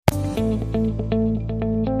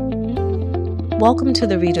Welcome to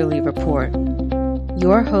the Readerly Report.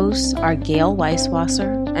 Your hosts are Gail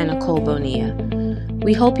Weisswasser and Nicole Bonilla.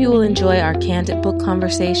 We hope you will enjoy our candid book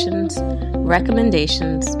conversations,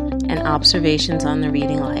 recommendations, and observations on the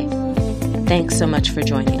reading life. Thanks so much for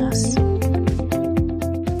joining us.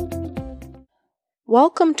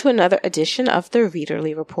 Welcome to another edition of the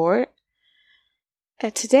Readerly Report.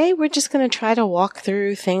 Today we're just going to try to walk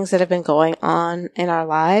through things that have been going on in our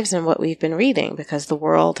lives and what we've been reading, because the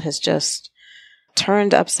world has just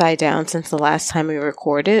turned upside down since the last time we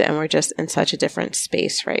recorded, and we're just in such a different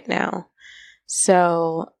space right now.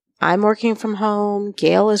 So I'm working from home.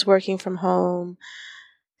 Gail is working from home.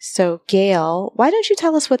 So Gail, why don't you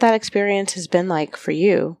tell us what that experience has been like for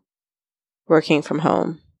you, working from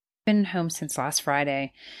home? Been home since last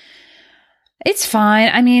Friday. It's fine.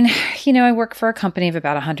 I mean, I work for a company of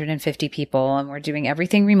about 150 people, and we're doing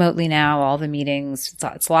everything remotely now, all the meetings.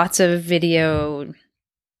 It's lots of video,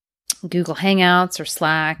 Google Hangouts or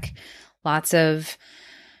Slack, lots of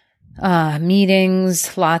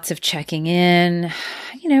meetings, lots of checking in.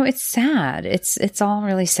 It's sad. It's all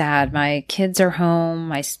really sad. My kids are home.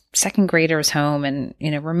 My second grader is home, and,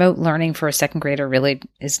 remote learning for a second grader really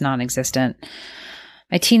is non-existent.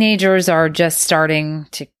 My teenagers are just starting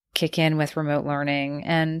to kick in with remote learning,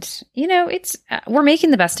 and we're making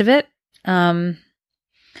the best of it.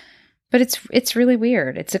 But it's really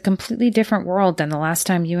weird. It's a completely different world than the last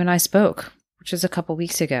time you and I spoke, which was a couple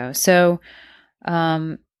weeks ago. So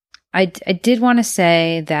I did want to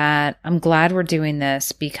say that I'm glad we're doing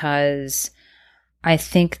this, because I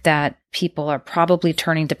think that people are probably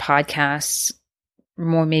turning to podcasts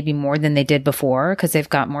maybe more than they did before, because they've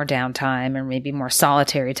got more downtime or maybe more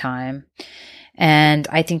solitary time. And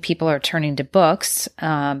I think people are turning to books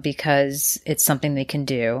because it's something they can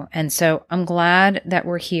do. And so I'm glad that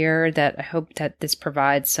we're here, that I hope that this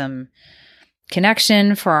provides some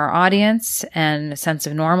connection for our audience and a sense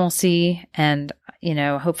of normalcy. And,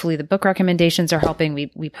 hopefully the book recommendations are helping.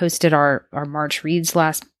 We posted our March reads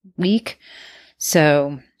last week.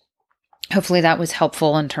 So hopefully that was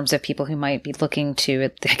helpful in terms of people who might be looking to,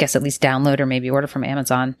 I guess, at least download or maybe order from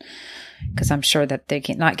Amazon, because I'm sure that they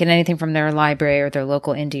cannot get anything from their library or their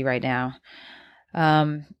local indie right now.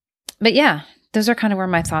 But yeah, those are kind of where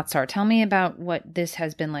my thoughts are. Tell me about what this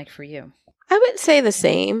has been like for you. I would say the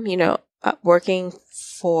same. Working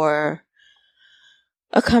for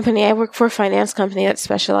a company, I work for a finance company that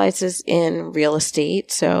specializes in real estate.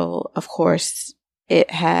 So, of course,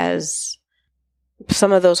 it has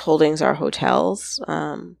some of those holdings are hotels.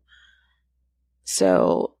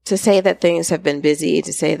 So to say that things have been busy,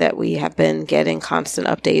 to say that we have been getting constant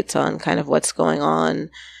updates on kind of what's going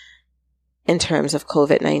on in terms of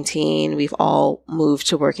COVID-19, we've all moved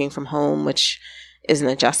to working from home, which is an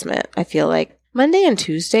adjustment. I feel like Monday and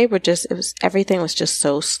Tuesday everything was just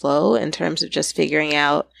so slow in terms of just figuring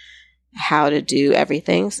out how to do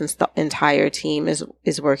everything, since the entire team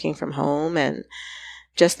is working from home, and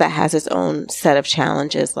just that has its own set of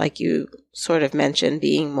challenges, like you sort of mentioned,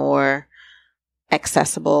 being more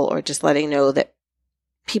accessible, or just letting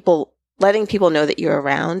people know that you're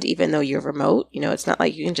around, even though you're remote. It's not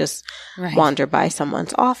like you can just wander by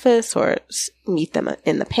someone's office or meet them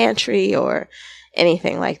in the pantry or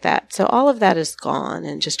anything like that. So all of that is gone,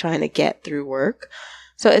 and just trying to get through work.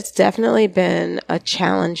 So it's definitely been a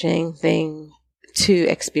challenging thing to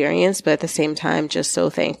experience, but at the same time, just so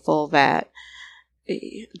thankful that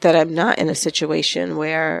I'm not in a situation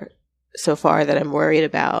where so far that I'm worried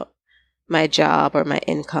about my job or my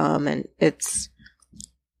income. And it's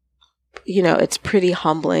pretty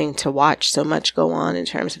humbling to watch so much go on in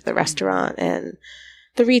terms of the restaurant and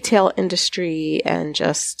the retail industry, and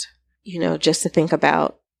just to think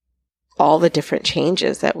about all the different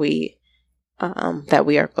changes that we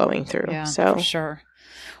are going through. Yeah, so for sure.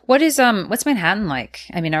 What's Manhattan like?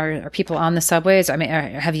 I mean, are people on the subways? I mean,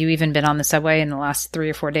 have you even been on the subway in the last 3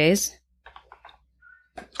 or 4 days?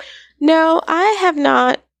 No, I have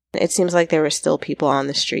not. It seems like there were still people on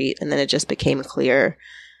the street, and then it just became clear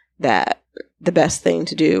that the best thing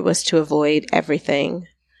to do was to avoid everything.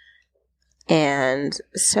 And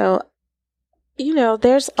so,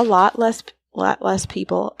 there's a lot less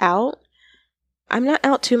people out. I'm not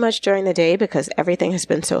out too much during the day because everything has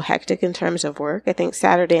been so hectic in terms of work. I think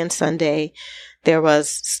Saturday and Sunday there was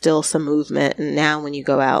still some movement, and now when you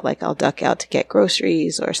go out, like I'll duck out to get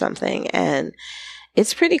groceries or something, and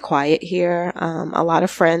it's pretty quiet here. A lot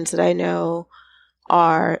of friends that I know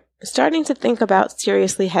are starting to think about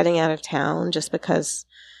seriously heading out of town, just because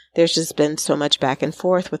there's just been so much back and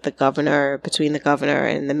forth with between the governor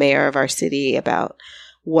and the mayor of our city about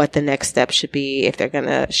what the next step should be, if they're going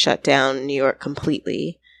to shut down New York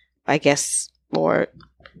completely, I guess, or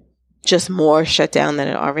just more shut down than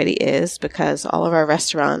it already is, because all of our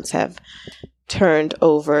restaurants have turned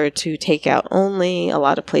over to takeout only. A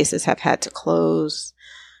lot of places have had to close.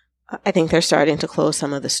 I think they're starting to close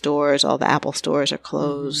some of the stores. All the Apple stores are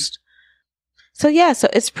closed. So yeah, so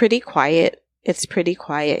it's pretty quiet. It's pretty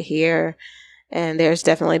quiet here. And there's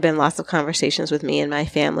definitely been lots of conversations with me and my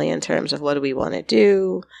family in terms of what do we want to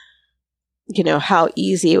do, you know, how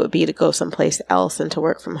easy it would be to go someplace else and to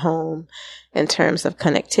work from home in terms of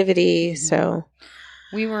connectivity. So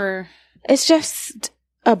it's just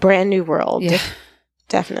a brand new world. Yeah.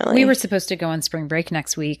 Definitely. We were supposed to go on spring break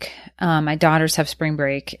next week. My daughters have spring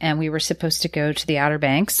break, and we were supposed to go to the Outer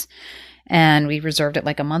Banks, and we reserved it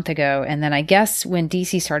like a month ago. And then I guess when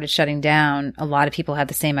DC started shutting down, a lot of people had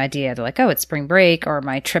the same idea. They're like, oh, it's spring break, or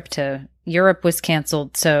my trip to Europe was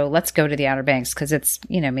canceled, so let's go to the Outer Banks, because it's,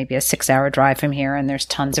 you know, maybe a 6-hour drive from here, and there's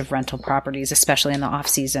tons of rental properties, especially in the off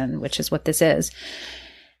season, which is what this is.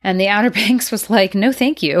 And the Outer Banks was like, no,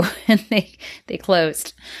 thank you. And they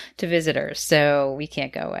closed to visitors. So we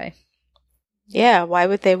can't go away. Yeah. Why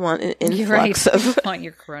would they want an influx of want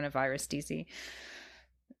your coronavirus, DC?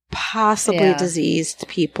 Possibly diseased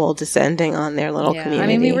people descending on their little community. I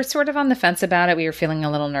mean, we were sort of on the fence about it. We were feeling a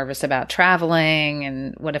little nervous about traveling.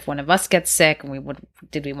 And what if one of us gets sick? And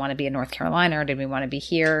did we want to be in North Carolina, or did we want to be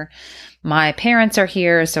here? My parents are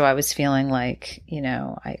here. So I was feeling like, you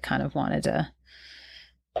know, I kind of wanted to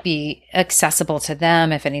be accessible to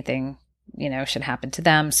them if anything, you know, should happen to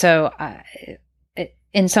them. So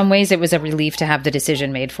in some ways it was a relief to have the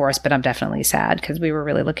decision made for us, but I'm definitely sad because we were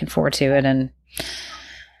really looking forward to it, and,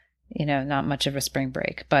 you know, not much of a spring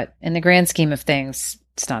break, but in the grand scheme of things,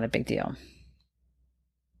 it's not a big deal.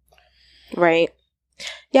 Right.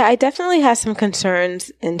 Yeah, I definitely have some concerns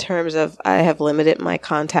in terms of I have limited my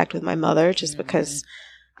contact with my mother just because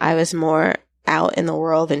I was more out in the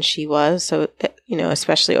world than she was. So, you know,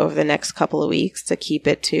 especially over the next couple of weeks, to keep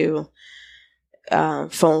it to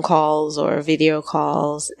phone calls or video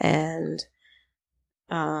calls. And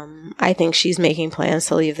I think she's making plans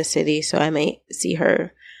to leave the city. So I may see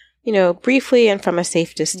her, you know, briefly and from a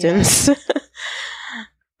safe distance.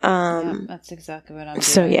 Yeah, that's exactly what I'm doing.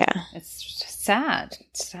 So yeah. It's sad.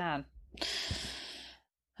 It's sad.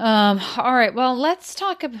 All right. Well, let's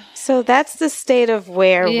talk about... So that's the state of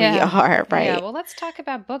where we are, right? Yeah. Well, let's talk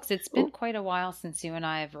about books. It's been quite a while since you and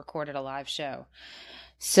I have recorded a live show.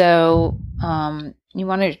 So, you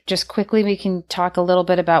want to just quickly, we can talk a little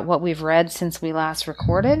bit about what we've read since we last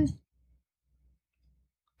recorded?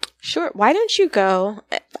 Sure. Why don't you go?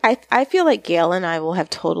 I feel like Gail and I will have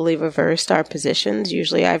totally reversed our positions.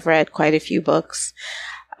 Usually I've read quite a few books.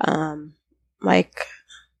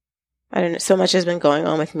 I don't know, so much has been going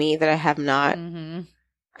on with me that I have not.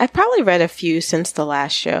 I've probably read a few since the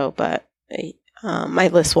last show, but my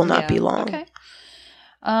list will not be long. Okay.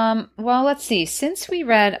 Well, let's see. Since we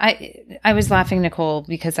read, I was laughing, Nicole,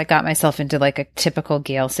 because I got myself into like a typical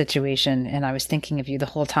Gail situation, and I was thinking of you the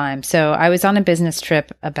whole time. So I was on a business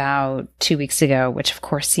trip about 2 weeks ago, which of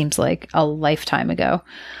course seems like a lifetime ago.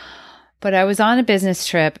 But I was on a business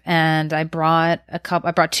trip, and I brought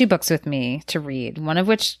 2 books with me to read, one of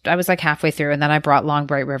which I was like halfway through. And then I brought Long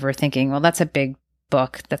Bright River thinking, well, that's a big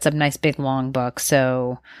book. That's a nice big long book.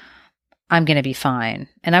 So I'm going to be fine.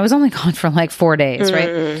 And I was only gone for like 4 days,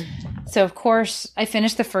 right? So of course I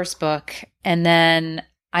finished the first book, and then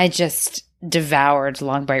I just devoured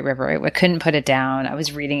Long Bright River. I couldn't put it down. I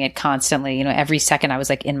was reading it constantly. You know, every second I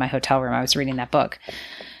was like in my hotel room, I was reading that book.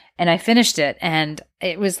 And I finished it, and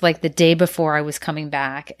it was like the day before I was coming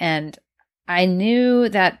back. And I knew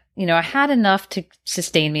that, you know, I had enough to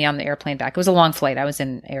sustain me on the airplane back. It was a long flight. I was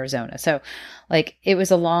in Arizona. So like it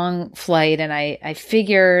was a long flight, and I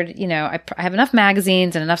figured, you know, I have enough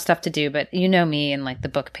magazines and enough stuff to do, but you know me and like the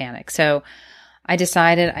book panic. So I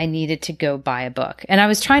decided I needed to go buy a book, and I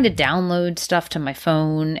was trying to download stuff to my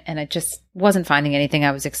phone, and I just wasn't finding anything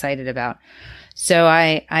I was excited about. So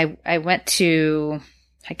I went to,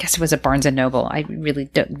 I guess it was a Barnes & Noble. I really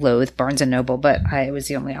loathe Barnes & Noble, but it was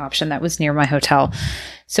the only option that was near my hotel.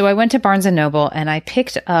 So I went to Barnes & Noble, and I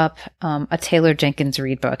picked up a Taylor Jenkins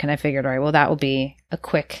Reid book, and I figured, all right, well, that will be a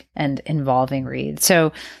quick and involving read.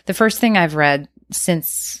 So the first thing I've read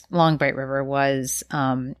since Long Bright River was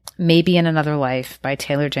Maybe in Another Life by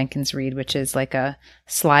Taylor Jenkins Reid, which is like a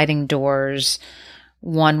sliding doors,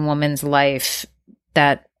 one woman's life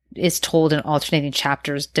that is told in alternating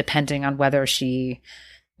chapters depending on whether she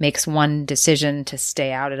makes one decision to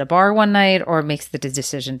stay out at a bar one night or makes the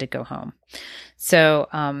decision to go home. So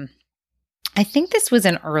I think this was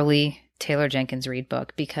an early Taylor Jenkins Reid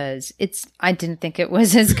book because I didn't think it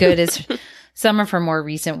was as good as some of her more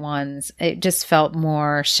recent ones. It just felt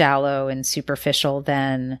more shallow and superficial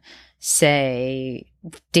than say,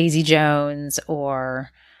 Daisy Jones or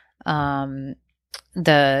the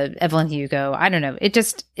Evelyn Hugo. I don't know.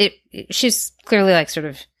 She's clearly like sort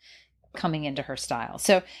of coming into her style.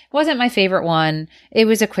 So it wasn't my favorite one. It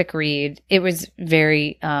was a quick read. It was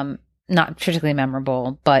very not particularly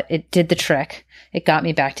memorable, but it did the trick. It got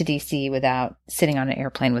me back to DC without sitting on an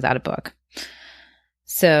airplane without a book.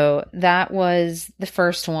 So that was the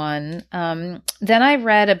first one. Then I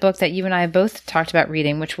read a book that you and I both talked about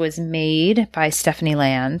reading, which was Made by Stephanie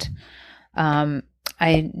Land.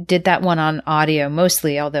 I did that one on audio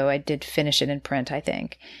mostly, although I did finish it in print, I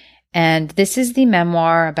think. And this is the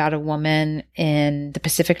memoir about a woman in the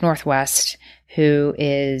Pacific Northwest who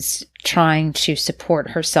is trying to support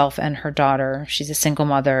herself and her daughter. She's a single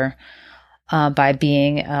mother by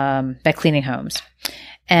cleaning homes.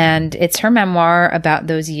 And it's her memoir about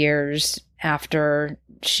those years after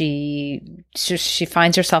she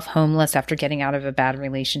finds herself homeless after getting out of a bad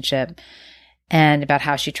relationship, and about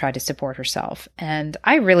how she tried to support herself. And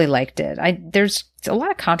I really liked it. There's a lot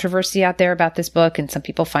of controversy out there about this book, and some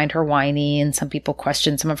people find her whiny, and some people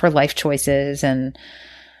question some of her life choices. And,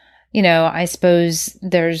 you know, I suppose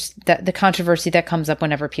there's the controversy that comes up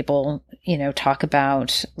whenever people, you know, talk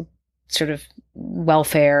about sort of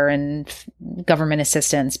welfare and government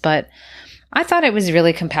assistance. But I thought it was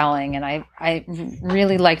really compelling, and I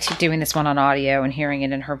really liked doing this one on audio and hearing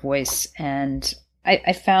it in her voice. And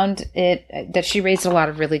I found that she raised a lot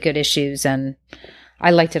of really good issues, and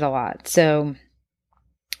I liked it a lot. So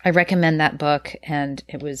I recommend that book, and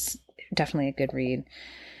it was definitely a good read.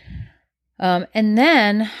 And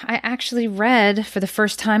then I actually read for the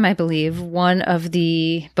first time, I believe, one of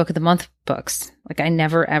the Book of the Month books. Like, I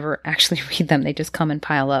never, ever actually read them. They just come and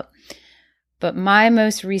pile up. But my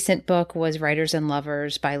most recent book was Writers and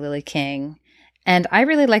Lovers by Lily King. And I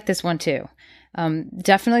really like this one too.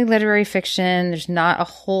 Definitely literary fiction. There's not a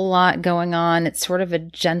whole lot going on. It's sort of a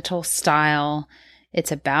gentle style.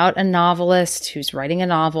 It's about a novelist who's writing a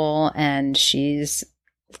novel, and she's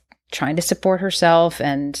trying to support herself,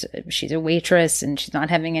 and she's a waitress, and she's not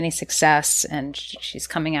having any success, and she's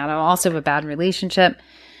coming out of also a bad relationship.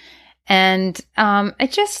 And I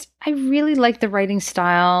really like the writing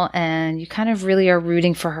style, and you kind of really are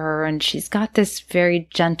rooting for her, and she's got this very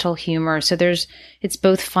gentle humor. So it's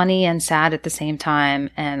both funny and sad at the same time,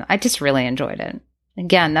 and I just really enjoyed it.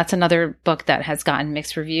 Again, that's another book that has gotten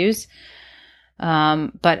mixed reviews.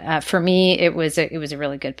 But for me, it was a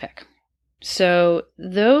really good pick. So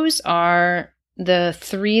those are the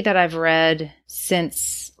three that I've read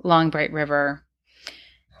since Long Bright River.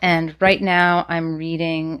 And right now I'm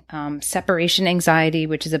reading Separation Anxiety,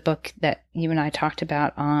 which is a book that you and I talked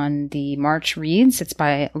about on the March Reads. It's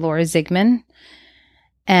by Laura Zigman.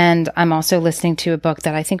 And I'm also listening to a book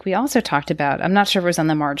that I think we also talked about. I'm not sure if it was on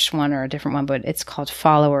the March one or a different one, but it's called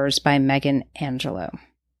Followers by Megan Angelo.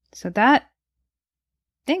 So that,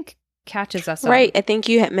 I think, catches us up. Right. I think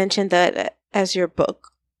you had mentioned that as your book.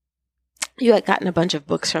 You had gotten a bunch of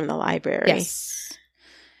books from the library. Yes.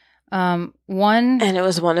 And it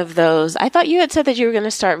was one of those. I thought you had said that you were going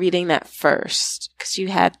to start reading that first because you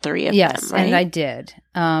had 3 of them, right? And I did.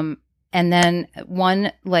 And then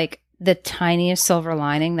one, like the tiniest silver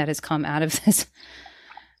lining that has come out of this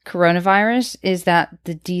coronavirus is that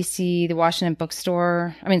the Washington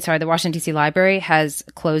DC Library has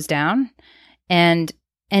closed down, and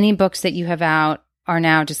any books that you have out are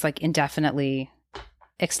now just like indefinitely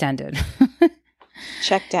extended.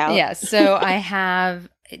 Checked out. Yeah. So I have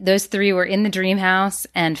those 3 were In the Dream House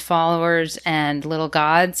and Followers and Little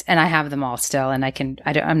Gods, and I have them all still, and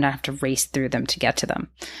I'm not have to race through them to get to them.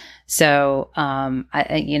 So,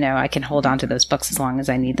 I can hold on to those books as long as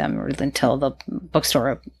I need them, or until the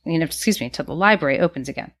until the library opens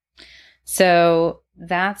again. So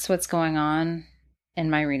that's what's going on in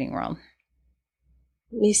my reading world.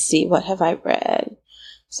 Let me see. What have I read?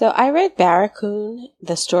 So I read Barracoon,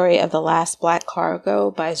 The Story of the Last Black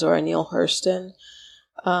Cargo by Zora Neale Hurston.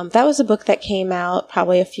 That was a book that came out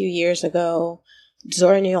probably a few years ago.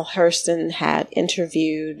 Zora Neale Hurston had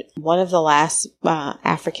interviewed one of the last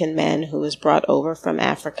African men who was brought over from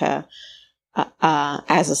Africa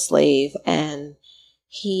as a slave, and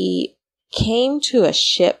he came to a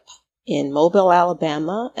ship in Mobile,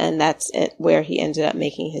 Alabama, and that's where he ended up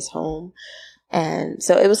making his home. And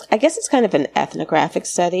so I guess it's kind of an ethnographic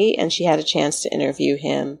study, and she had a chance to interview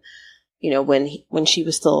him, when she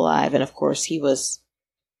was still alive. And of course he was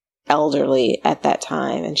elderly at that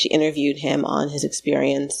time, and she interviewed him on his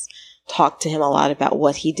experience, talked to him a lot about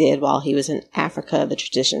what he did while he was in Africa, the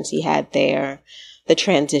traditions he had there, the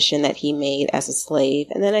transition that he made as a slave.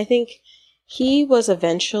 And then I think he was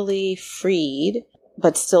eventually freed,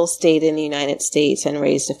 but still stayed in the United States and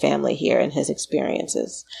raised a family here and his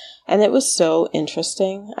experiences. And it was so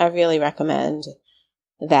interesting. I really recommend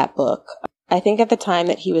that book. I think at the time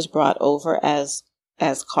that he was brought over as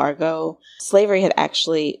cargo, slavery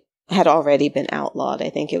had already been outlawed. I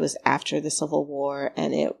think it was after the Civil War,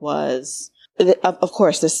 and it was, of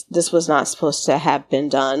course, this was not supposed to have been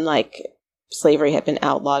done. Like, slavery had been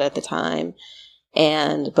outlawed at the time,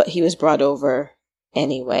 but he was brought over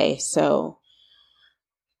anyway. So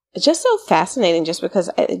it's just so fascinating, just because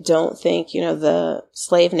I don't think, the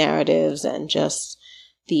slave narratives and just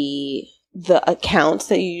the accounts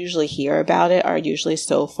that you usually hear about it are usually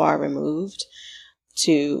so far removed,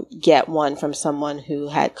 to get one from someone who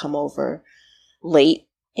had come over late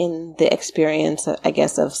in the experience, I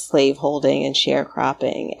guess, of slaveholding and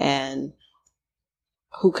sharecropping, and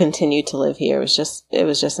who continued to live here. It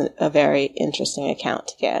was just a very interesting account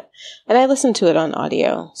to get. And I listened to it on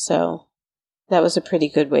audio, so that was a pretty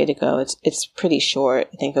good way to go. It's pretty short.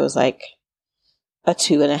 I think it was like a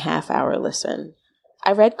 2.5-hour listen.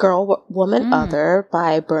 I read Girl, Woman, Other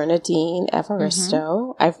by Bernardine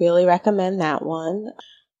Evaristo. I really recommend that one.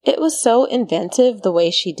 It was so inventive the way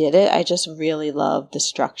she did it. I just really loved the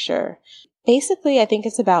structure. Basically, I think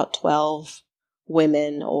it's about 12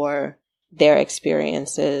 women or their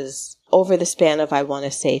experiences over the span of, I want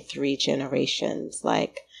to say, 3 generations.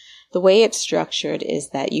 Like, the way it's structured is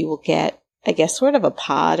that you will get, I guess, sort of a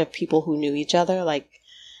pod of people who knew each other. Like,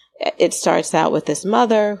 it starts out with this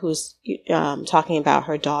mother who's talking about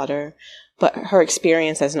her daughter, but her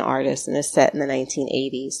experience as an artist, and is set in the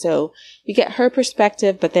 1980s. So you get her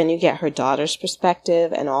perspective, but then you get her daughter's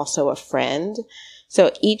perspective and also a friend.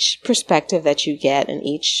 So each perspective that you get in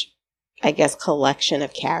each, I guess, collection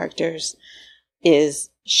of characters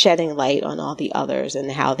is shedding light on all the others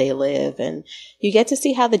and how they live. And you get to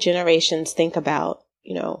see how the generations think about,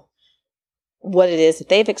 what it is that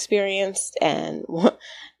they've experienced, and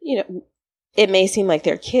it may seem like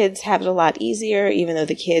their kids have it a lot easier, even though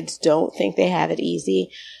the kids don't think they have it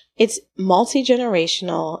easy. It's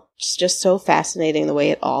multi-generational. It's just so fascinating the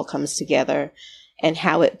way it all comes together and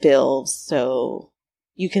how it builds. So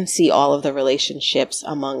you can see all of the relationships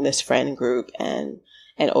among this friend group and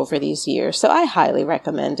over these years. So I highly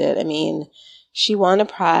recommend it. I mean, she won a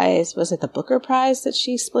prize. Was it the Booker Prize that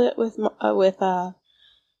she split with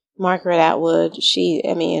Margaret Atwood?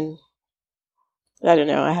 I don't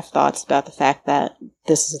know. I have thoughts about the fact that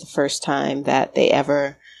this is the first time that they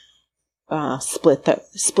ever split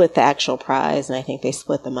the actual prize, and I think they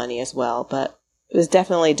split the money as well. But it was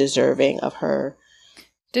definitely deserving of her.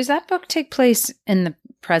 Does that book take place in the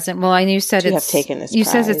present? Well, I know you said have taken this. You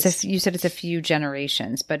said it's a few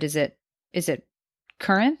generations, but is it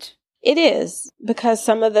current? It is, because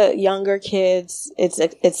some of the younger kids,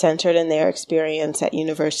 it's centered in their experience at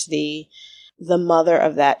university. The mother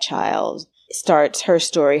of that child starts her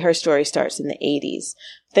story. Her story starts in the 80s.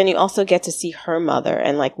 Then you also get to see her mother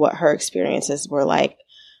and like what her experiences were like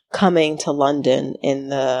coming to London in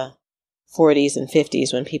the 40s and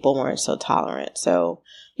 50s when people weren't so tolerant. So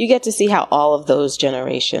you get to see how all of those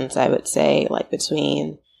generations, I would say, like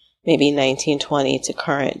between maybe 1920 to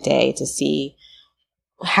current day, to see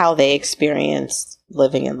how they experienced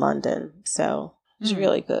living in London. So it's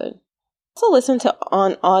really good. Also listen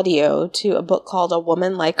on audio to a book called A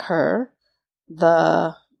Woman Like Her,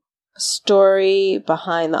 the story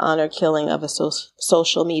behind the honor killing of a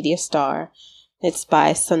social media star. It's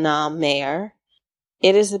by Sanam Mayer.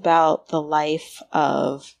 It is about the life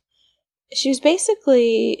of, she was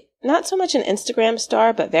basically not so much an Instagram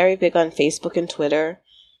star, but very big on Facebook and Twitter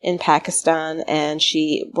in Pakistan. And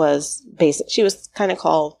she was kind of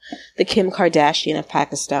called the Kim Kardashian of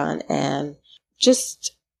Pakistan, and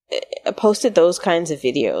just posted those kinds of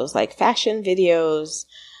videos, like fashion videos,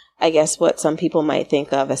 I guess what some people might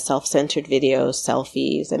think of as self-centered videos,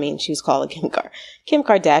 selfies. I mean, she was called Kim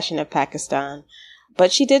Kardashian of Pakistan.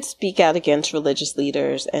 But she did speak out against religious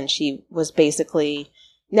leaders, and she was basically,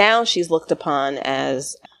 now she's looked upon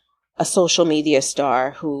as a social media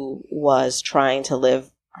star who was trying to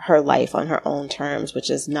live her life on her own terms, which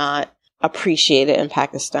is not appreciated in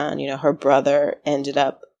Pakistan. Her brother ended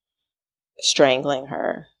up strangling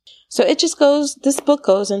her. So this book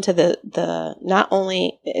goes into the not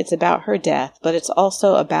only it's about her death, but it's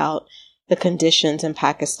also about the conditions in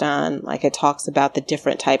Pakistan. Like, it talks about the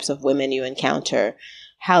different types of women you encounter,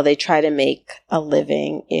 how they try to make a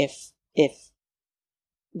living if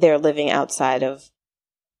they're living outside of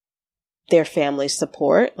their family's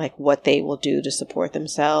support, like what they will do to support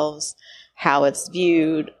themselves, how it's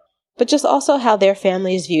viewed, but just also how their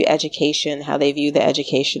families view education, how they view the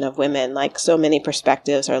education of women. Like, so many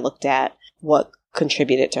perspectives are looked at what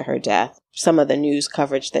contributed to her death. some of the news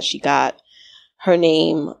coverage that she got.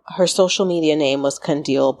 Her social media name was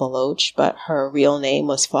Kandil Baloch, but her real name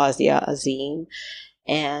was Fawzia Azim.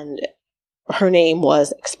 And her name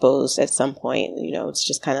was exposed at some point. It's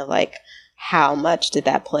just kind of like, how much did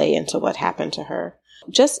that play into what happened to her?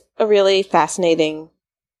 Just a really fascinating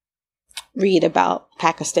read about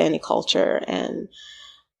Pakistani culture and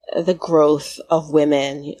the growth of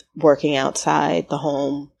women working outside the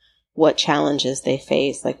home, what challenges they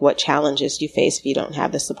face, like what challenges you face if you don't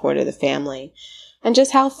have the support of the family, and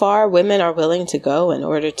just how far women are willing to go in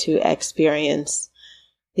order to experience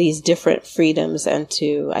these different freedoms and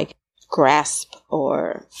to grasp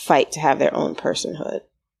or fight to have their own personhood.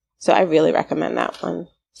 So I really recommend that one.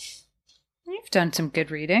 You've done some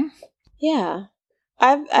good reading. Yeah.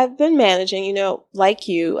 I've been managing, like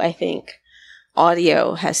you, I think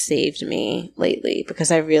audio has saved me lately because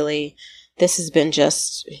this has been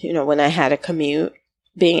just, when I had a commute,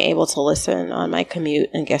 being able to listen on my commute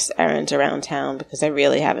and guest errands around town, because I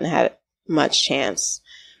really haven't had much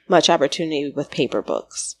opportunity with paper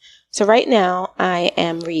books. So right now I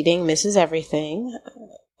am reading Mrs. Everything,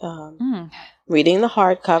 reading the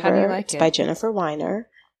hardcover. How do you like it's it? by Jennifer Weiner.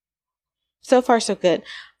 So far, so good.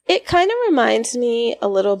 It kind of reminds me a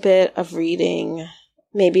little bit of reading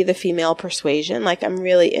maybe The Female Persuasion. Like, I'm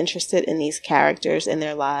really interested in these characters and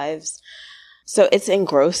their lives. So it's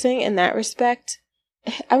engrossing in that respect.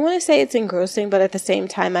 I want to say it's engrossing, but at the same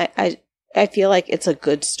time, I feel like it's a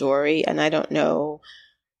good story, and I don't know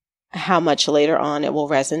how much later on it will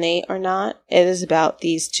resonate or not. It is about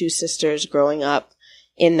these two sisters growing up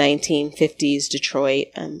in 1950s Detroit.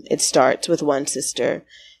 It starts with one sister,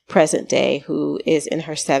 present day, who is in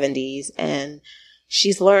her 70s, and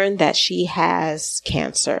she's learned that she has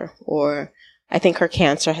cancer, or I think her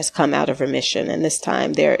cancer has come out of remission. And this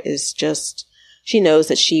time she knows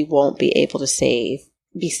that she won't be able to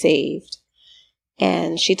be saved.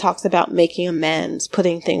 And she talks about making amends,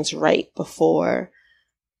 putting things right before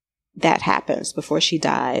that happens, before she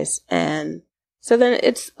dies. And so then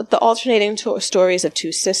it's the alternating stories of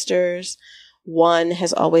two sisters. One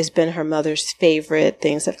has always been her mother's favorite.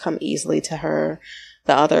 Things have come easily to her.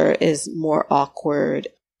 The other is more awkward,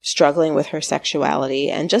 struggling with her sexuality,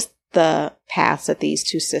 and just the paths that these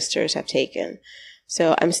two sisters have taken.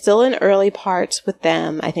 So I'm still in early parts with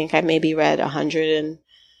them. I think I maybe read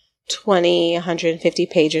 120, 150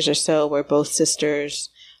 pages or so, where both sisters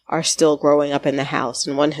are still growing up in the house,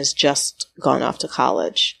 and one has just gone off to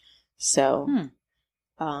college. So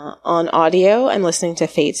on audio, I'm listening to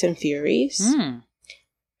Fates and Furies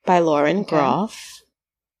by Lauren Groff,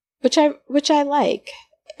 which I like.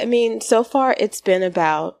 I mean, so far it's been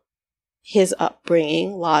about his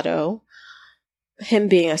upbringing, Lotto, him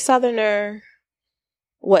being a Southerner,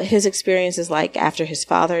 what his experience is like after his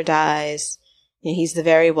father dies. He's the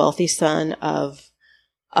very wealthy son of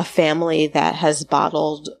a family that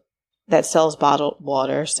sells bottled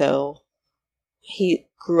water. So he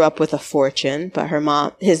grew up with a fortune, but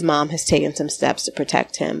his mom has taken some steps to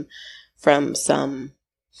protect him from some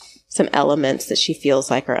elements that she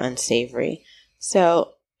feels like are unsavory.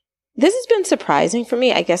 So this has been surprising for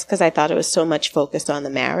me, I guess, because I thought it was so much focused on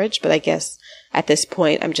the marriage. But I guess at this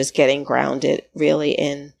point, I'm just getting grounded really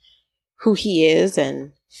in who he is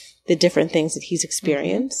and the different things that he's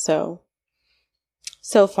experienced. So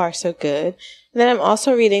far, so good. And then I'm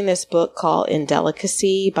also reading this book called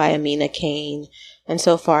Indelicacy by Amina Kane. And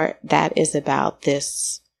so far, that is about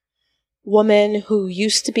this woman who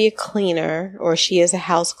used to be a cleaner, or she is a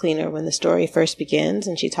house cleaner when the story first begins.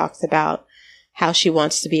 And she talks about how she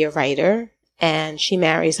wants to be a writer, and she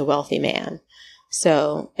marries a wealthy man.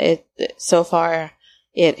 So far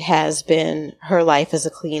it has been her life as a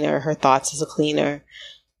cleaner, her thoughts as a cleaner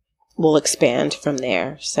will expand from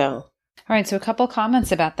there. So. All right. So a couple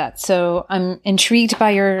comments about that. So I'm intrigued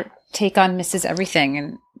by your take on Mrs. Everything.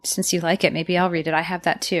 And since you like it, maybe I'll read it. I have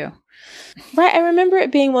that too. Right. I remember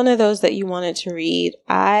it being one of those that you wanted to read.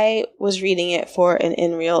 I was reading it for an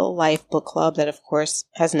In Real Life book club that, of course,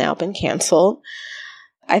 has now been canceled.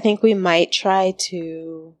 I think we might try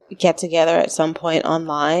to get together at some point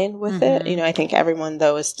online with it. I think everyone,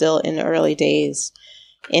 though, is still in the early days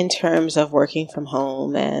in terms of working from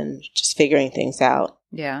home and just figuring things out.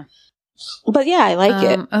 Yeah. But yeah, I like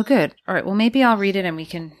it. Oh, good. All right. Well, maybe I'll read it and we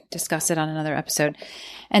can discuss it on another episode.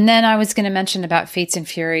 And then I was going to mention about Fates and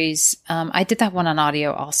Furies. I did that one on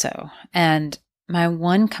audio also. And my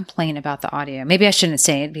one complaint about the audio, maybe I shouldn't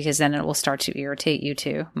say it because then it will start to irritate you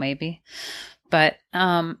too, maybe. But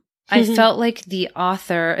I felt like the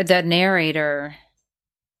narrator,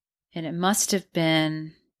 and it must have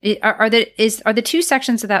been Are the two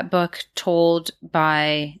sections of that book told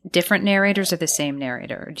by different narrators or the same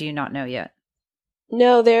narrator? Or do you not know yet?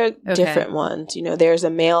 No, they're different ones. You know, there's a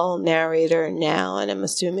male narrator now, and I'm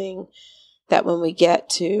assuming that when we get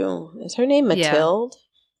to, is her name Mathilde?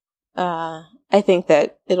 Yeah. I think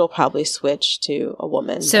that it'll probably switch to a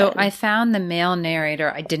woman. So then. I found the male narrator.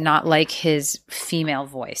 I did not like his female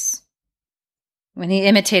voice. When he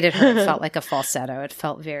imitated her, it felt like a falsetto. It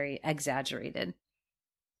felt very exaggerated.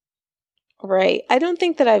 Right. I don't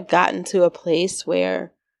think that I've gotten to a place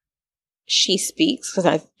where she speaks, because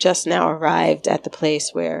I've just now arrived at the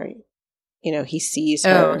place where, you know, he sees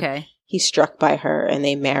her. Oh, okay. He's struck by her and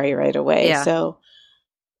they marry right away. Yeah. So,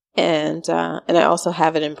 and I also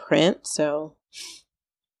have it in print. So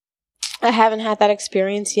I haven't had that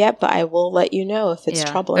experience yet, but I will let you know if it's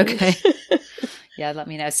troubling. Okay. Yeah, let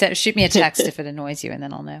me know. Shoot me a text if it annoys you, and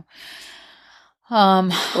then I'll know.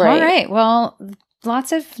 Right. All right. Well,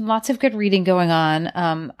 lots of good reading going on.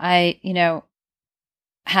 I,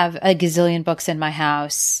 have a gazillion books in my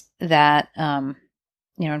house that, and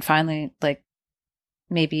finally, like,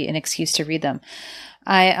 maybe an excuse to read them.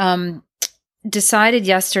 I decided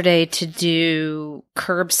yesterday to do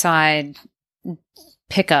curbside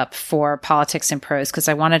pickup for Politics and Prose because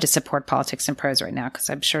I wanted to support Politics and Prose right now because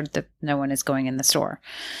I'm sure that no one is going in the store.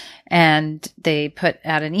 And they put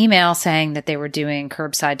out an email saying that they were doing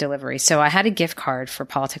curbside delivery. So I had a gift card for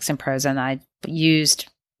Politics and Prose, and I used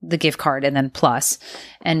the gift card and then plus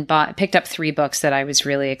and picked up 3 books that I was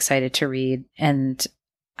really excited to read. And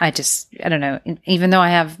I don't know, even though I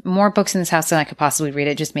have more books in this house than I could possibly read,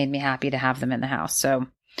 it just made me happy to have them in the house. So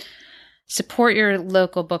support your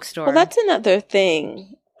local bookstore. Well, that's another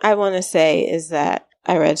thing I want to say is that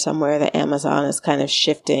I read somewhere that Amazon is kind of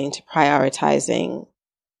shifting to prioritizing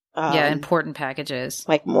important packages.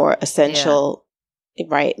 Like more essential,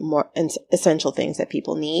 right, more essential things that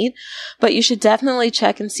people need. But you should definitely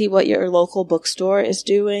check and see what your local bookstore is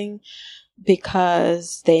doing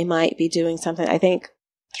because they might be doing something. I think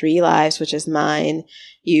 3 Lives, which is mine,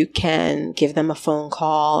 you can give them a phone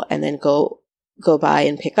call and then go by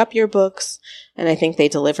and pick up your books. And I think they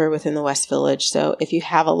deliver within the West Village. So if you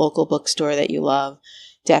have a local bookstore that you love,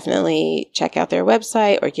 definitely check out their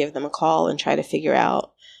website or give them a call and try to figure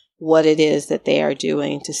out what it is that they are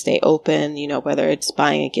doing to stay open, whether it's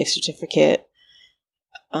buying a gift certificate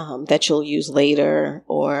that you'll use later,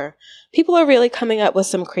 or people are really coming up with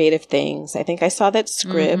some creative things. I think I saw that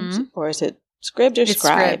Scribd, or is it Scribd or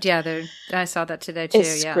Scribd? Scribd, yeah. I saw that today too.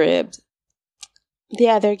 It's Scribd.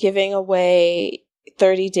 Yeah, they're giving away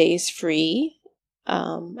 30 days free.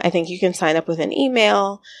 I think you can sign up with an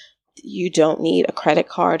email. You don't need a credit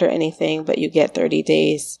card or anything, but you get 30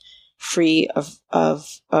 days free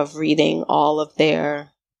of reading all of their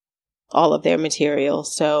material.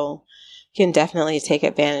 So you can definitely take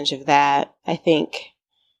advantage of that. I think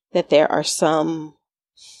that there are some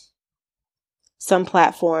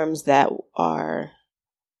platforms that are,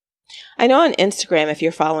 I know on Instagram, if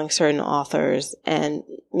you're following certain authors, and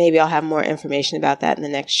maybe I'll have more information about that in the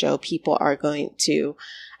next show, people are going to,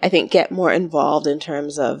 I think, get more involved in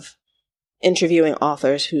terms of interviewing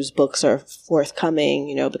authors whose books are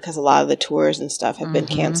forthcoming, because a lot of the tours and stuff have been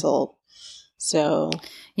canceled. So,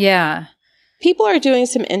 yeah, people are doing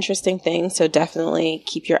some interesting things. So definitely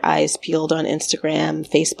keep your eyes peeled on Instagram,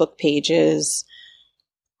 Facebook pages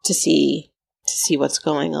to see what's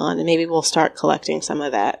going on. And maybe we'll start collecting some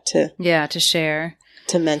of that to share,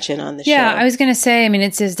 to mention on the show. Yeah, I was going to say,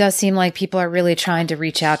 it does seem like people are really trying to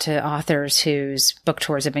reach out to authors whose book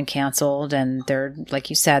tours have been canceled. And they're, like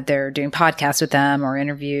you said, they're doing podcasts with them or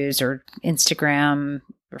interviews or Instagram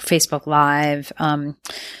or Facebook Live.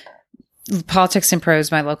 Politics and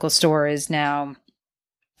Prose, my local store, is now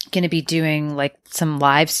going to be doing like some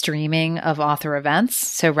live streaming of author events.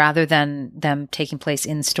 So rather than them taking place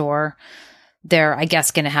in store, they're, I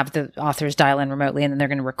guess, going to have the authors dial in remotely, and then they're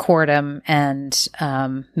going to record them and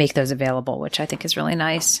make those available, which I think is really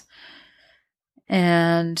nice.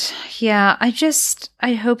 And yeah,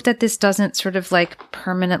 I hope that this doesn't sort of like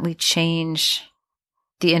permanently change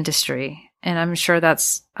the industry. And I'm sure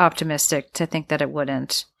that's optimistic to think that it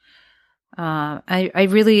wouldn't. I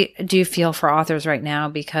really do feel for authors right now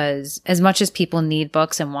because as much as people need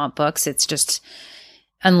books and want books, it's just,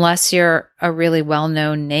 unless you're a really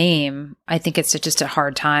well-known name, I think it's just a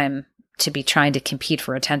hard time to be trying to compete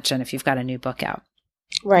for attention if you've got a new book out.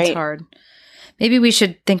 Right. It's hard. Maybe we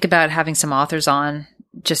should think about having some authors on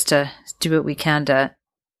just to do what we can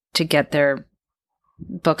to get their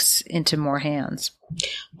books into more hands.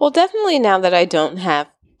 Well, definitely now that I don't have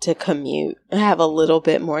to commute, I have a little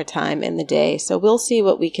bit more time in the day. So we'll see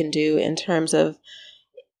what we can do in terms of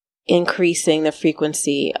increasing the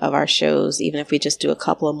frequency of our shows, even if we just do a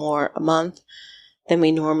couple of more a month than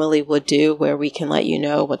we normally would do, where we can let you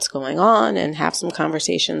know what's going on and have some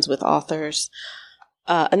conversations with authors.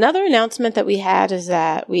 Another announcement that we had is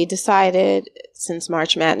that we decided, since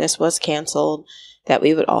March Madness was canceled, that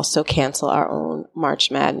we would also cancel our own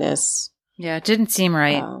March Madness. Yeah, it didn't seem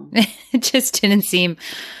right. It just didn't seem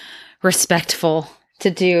respectful to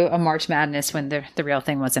do a March Madness when the real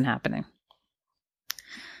thing wasn't happening.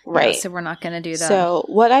 Right. Yeah, so we're not going to do that. So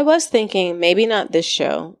what I was thinking, maybe not this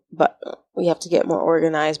show, but we have to get more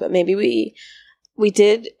organized, but maybe we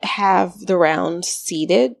did have the round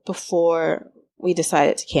seeded before we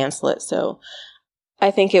decided to cancel it. So I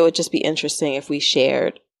think it would just be interesting if we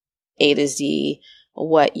shared A to Z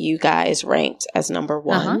what you guys ranked as number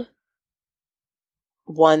one. Uh-huh.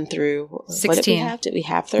 1 through 16. What did we have? Did we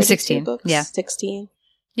have 32 16. books? Yeah. 16?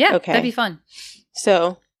 Yeah, okay. That'd be fun.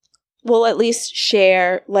 So we'll at least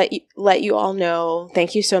share, let you all know.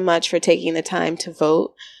 Thank you so much for taking the time to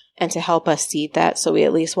vote and to help us seed that. So we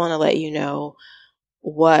at least want to let you know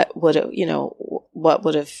what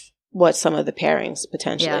some of the pairings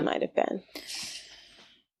potentially might have been.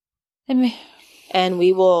 And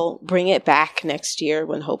we will bring it back next year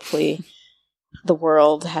when hopefully the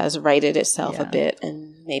world has righted itself a bit,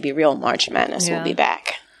 and maybe real March Madness will be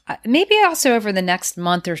back. Maybe also over the next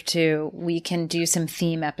month or two, we can do some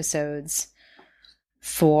theme episodes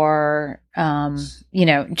for,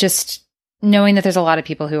 just knowing that there's a lot of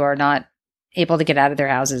people who are not able to get out of their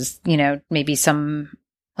houses, maybe some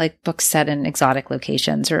like books set in exotic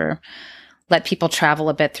locations, or let people travel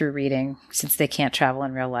a bit through reading since they can't travel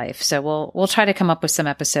in real life. So we'll try to come up with some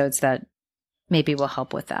episodes that maybe will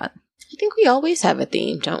help with that. I think we always have a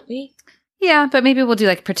theme, don't we? Yeah, but maybe we'll do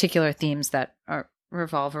like particular themes that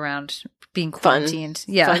revolve around being quarantined.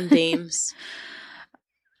 Fun themes.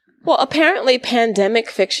 Well, apparently pandemic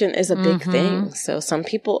fiction is a big thing. So some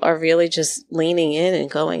people are really just leaning in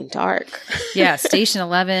and going dark. Yeah, Station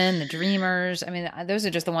 11, The Dreamers. I mean, those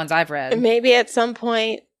are just the ones I've read. Maybe at some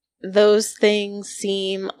point those things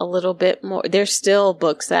seem a little bit more, there's still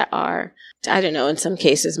books that are, I don't know, in some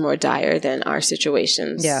cases more dire than our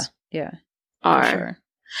situations. Yeah. Are. Sure.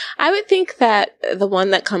 I would think that the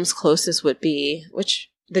one that comes closest would be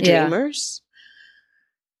The Dreamers.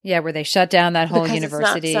 Yeah, where they shut down that whole because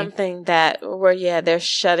university. It's not something that they're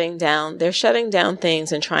shutting down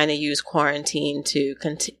things and trying to use quarantine to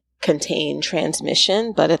contain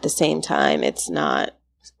transmission, but at the same time it's not,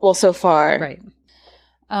 well, so far. Right.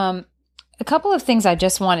 A couple of things I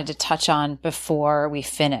just wanted to touch on before we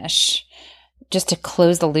finish, just to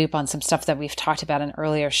close the loop on some stuff that we've talked about in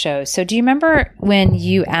earlier shows. So do you remember when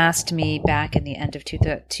you asked me back in the end of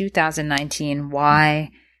 2019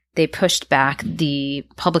 why they pushed back the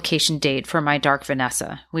publication date for My Dark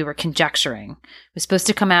Vanessa? We were conjecturing. It was supposed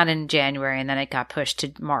to come out in January, and then it got pushed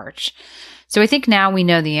to March. So I think now we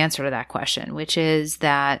know the answer to that question, which is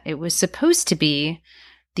that it was supposed to be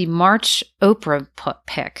the March Oprah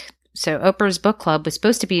pick. So Oprah's book club was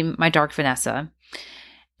supposed to be My Dark Vanessa.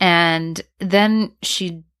 And then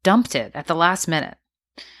she dumped it at the last minute.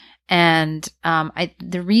 And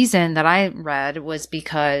the reason that I read was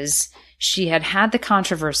because she had the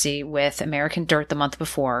controversy with American Dirt the month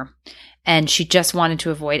before, and she just wanted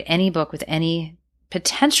to avoid any book with any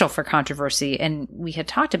potential for controversy. And we had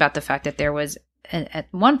talked about the fact that there was, at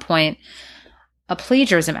one point, a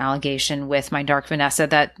plagiarism allegation with My Dark Vanessa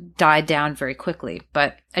that died down very quickly.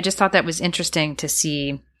 But I just thought that was interesting to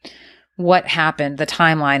see what happened, the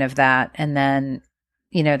timeline of that, and then,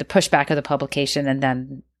 the pushback of the publication, and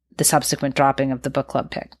then the subsequent dropping of the book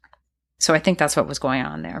club pick. So I think that's what was going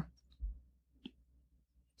on there.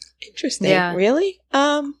 Interesting. Yeah. Really?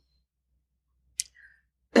 I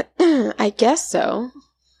guess so.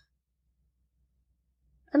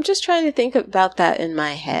 I'm just trying to think about that in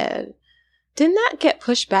my head. Didn't that get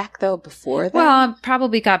pushed back, though, before that? Well, it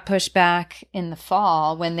probably got pushed back in the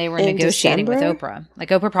fall when they were negotiating with Oprah. Like,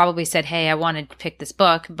 Oprah probably said, hey, I wanted to pick this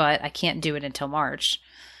book, but I can't do it until March.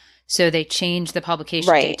 So they changed the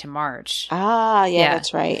publication date to March. Ah, yeah,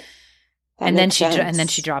 that's right. And then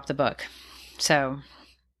she dropped the book. So,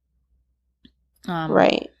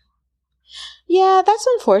 right. Yeah, that's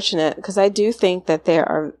unfortunate, because I do think that there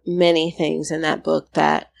are many things in that book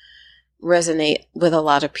that resonate with a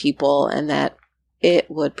lot of people, and that it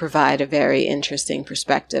would provide a very interesting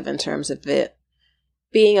perspective in terms of it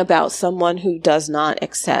being about someone who does not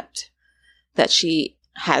accept that she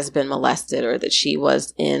has been molested, or that she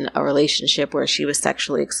was in a relationship where she was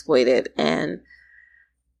sexually exploited, and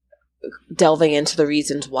delving into the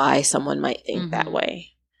reasons why someone might think that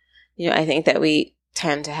way. I think that we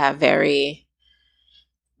tend to have very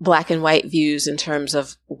black and white views in terms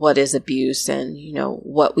of what is abuse and, you know,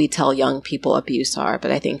 what we tell young people abuse are, but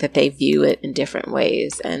I think that they view it in different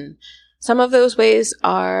ways. And some of those ways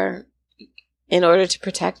are in order to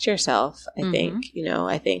protect yourself, I think. You know,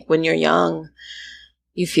 I think when you're young,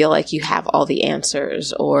 you feel like you have all the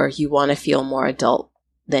answers, or you want to feel more adult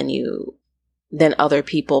than other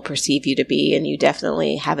people perceive you to be, and you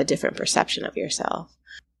definitely have a different perception of yourself.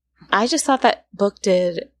 I just thought that book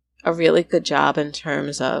did a really good job in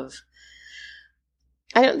terms of,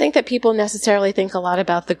 I don't think that people necessarily think a lot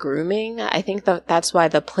about the grooming. I think that that's why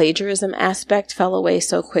the plagiarism aspect fell away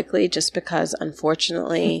so quickly, just because,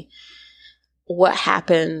 unfortunately, what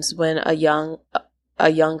happens when a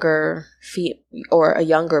younger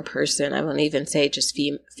person, I won't even say just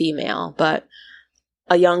female, but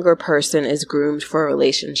a younger person is groomed for a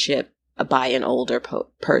relationship by an older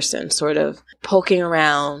person, sort of poking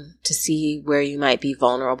around to see where you might be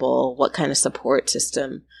vulnerable, what kind of support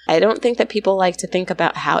system. I don't think that people like to think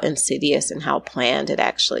about how insidious and how planned it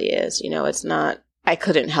actually is. You know, it's not, I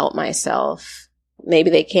couldn't help myself. Maybe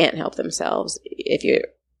they can't help themselves if you're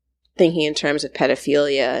thinking in terms of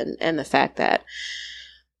pedophilia and the fact that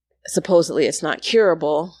supposedly it's not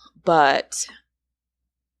curable, but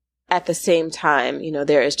at the same time, you know,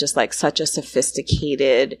 there is just like such a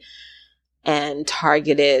sophisticated and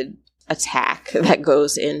targeted attack that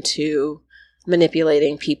goes into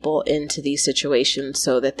manipulating people into these situations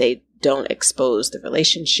so that they don't expose the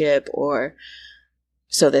relationship or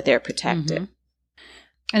so that they're protected.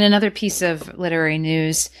 And another piece of literary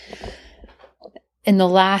news, in the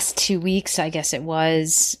last 2 weeks, I guess it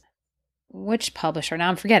was, which publisher? Now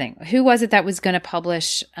I'm forgetting. Who was it that was going to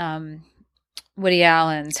publish Woody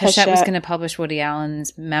Allen's? Hachette was going to publish Woody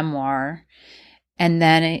Allen's memoir. And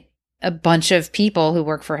then a bunch of people who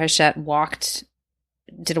work for Hachette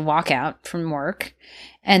did a walkout from work.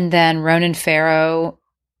 And then Ronan Farrow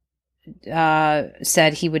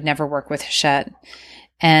said he would never work with Hachette.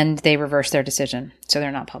 And they reversed their decision. So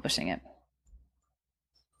they're not publishing it.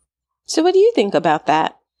 So what do you think about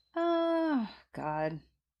that? Oh, God.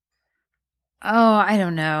 Oh, I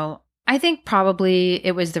don't know. I think probably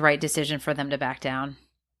it was the right decision for them to back down.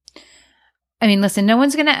 I mean, listen, no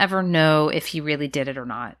one's going to ever know if he really did it or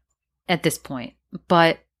not at this point.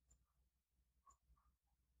 But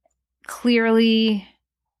clearly,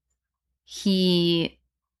 he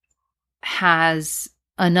has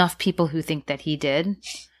enough people who think that he did,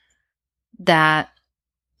 that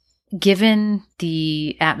given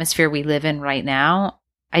the atmosphere we live in right now,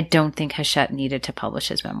 I don't think Hachette needed to publish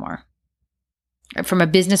his memoir. From a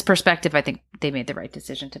business perspective, I think they made the right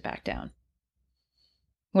decision to back down.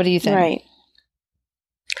 What do you think? Right.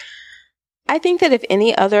 I think that if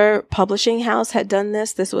any other publishing house had done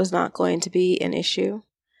this, this was not going to be an issue.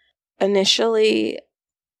 Initially,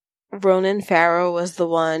 Ronan Farrow was the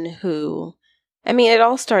one who, I mean, it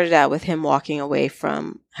all started out with him walking away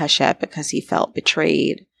from Hachette because he felt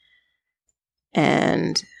betrayed.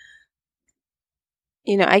 And,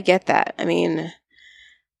 you know, I get that. I mean,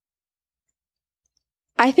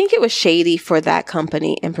 I think it was shady for that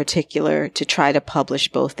company in particular to try to publish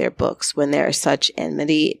both their books when there is such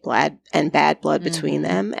enmity and bad blood between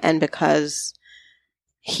them, and because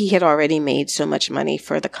he had already made so much money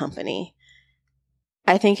for the company.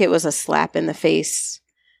 I think it was a slap in the face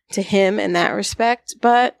to him in that respect.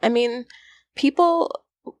 But, I mean, people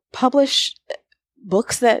publish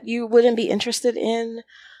books that you wouldn't be interested in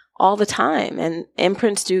all the time, and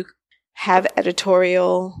imprints do have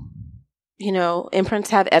editorial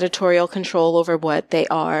control over what they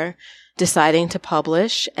are deciding to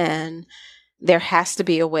publish, and there has to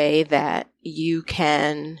be a way that you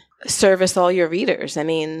can service all your readers. I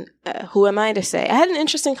mean, who am I to say? I had an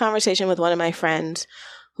interesting conversation with one of my friends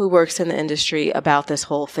who works in the industry about this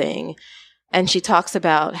whole thing, and she talks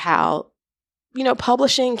about how, you know,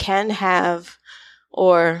 publishing can have,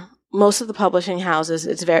 or most of the publishing houses,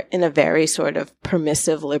 it's in a very sort of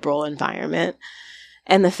permissive liberal environment.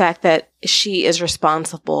 And the fact that she is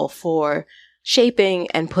responsible for shaping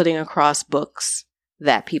and putting across books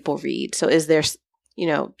that people read. So is there, you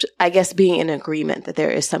know, I guess being in agreement that there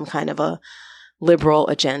is some kind of a liberal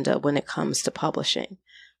agenda when it comes to publishing,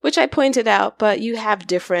 which I pointed out, but you have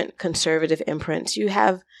different conservative imprints. You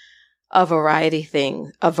have a variety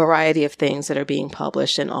of things that are being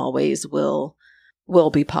published and always will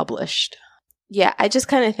be published. Yeah, I just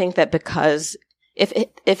kind of think that because if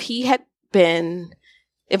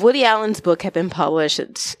Woody Allen's book had been published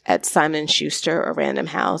at Simon & Schuster or Random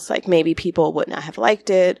House, like maybe people would not have liked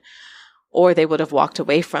it, or they would have walked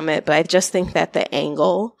away from it. But I just think that the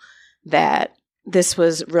angle that this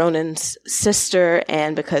was Ronan's sister,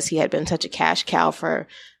 and because he had been such a cash cow for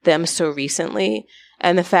them so recently,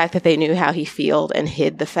 And the fact that they knew how he felt and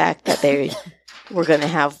hid the fact that they were going to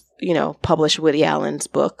have, publish Woody Allen's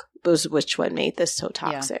book was which one made this so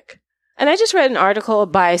toxic. Yeah. And I just read an article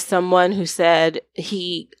by someone who said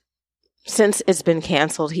since it's been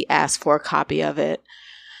canceled, he asked for a copy of it.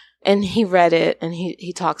 And he read it, and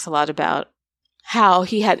he talks a lot about how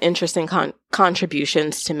he had interesting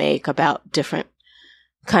contributions to make about different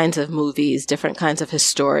kinds of movies, different kinds of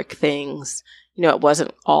historic things. It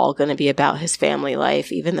wasn't all going to be about his family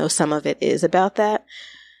life, even though some of it is about that.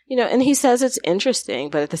 And he says it's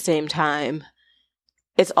interesting, but at the same time,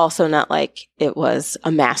 it's also not like it was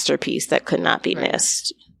a masterpiece that could not be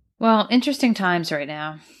missed. Well, interesting times right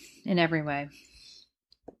now in every way.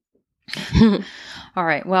 All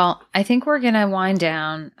right. Well, I think we're going to wind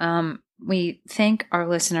down. We thank our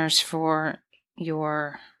listeners for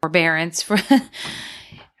your forbearance for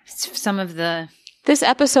some of the... This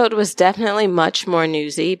episode was definitely much more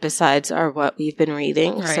newsy besides what we've been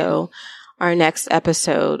reading. Right. So our next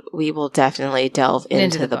episode, we will definitely delve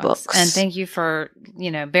into the books. And thank you for,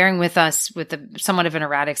 bearing with us with somewhat of an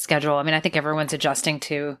erratic schedule. I mean, I think everyone's adjusting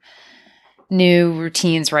to new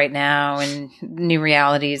routines right now and new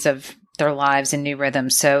realities of their lives and new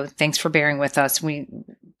rhythms. So thanks for bearing with us. We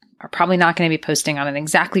are probably not going to be posting on an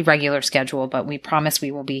exactly regular schedule, but we promise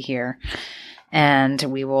we will be here, and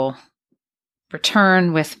we will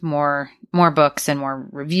return with more books and more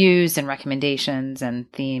reviews and recommendations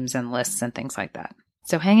and themes and lists and things like that.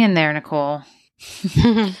 So hang in there, Nicole.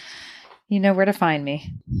 You know where to find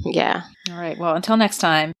me. Yeah. All right. Well, until next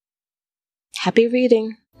time. Happy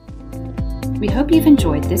reading. We hope you've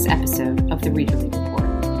enjoyed this episode of The Readerly Report.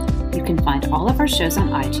 You can find all of our shows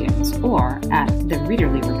on iTunes or at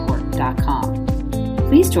thereaderlyreport.com.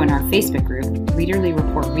 Please join our Facebook group, Readerly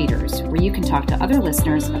Report Readers, where you can talk to other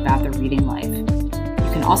listeners about their reading life.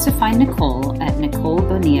 You can also find Nicole at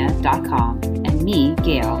NicoleBonilla.com and me,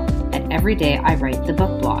 Gail, at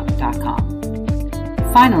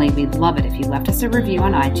EverydayIWriteTheBookBlog.com. Finally, we'd love it if you left us a review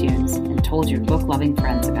on iTunes and told your book-loving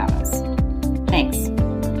friends about us.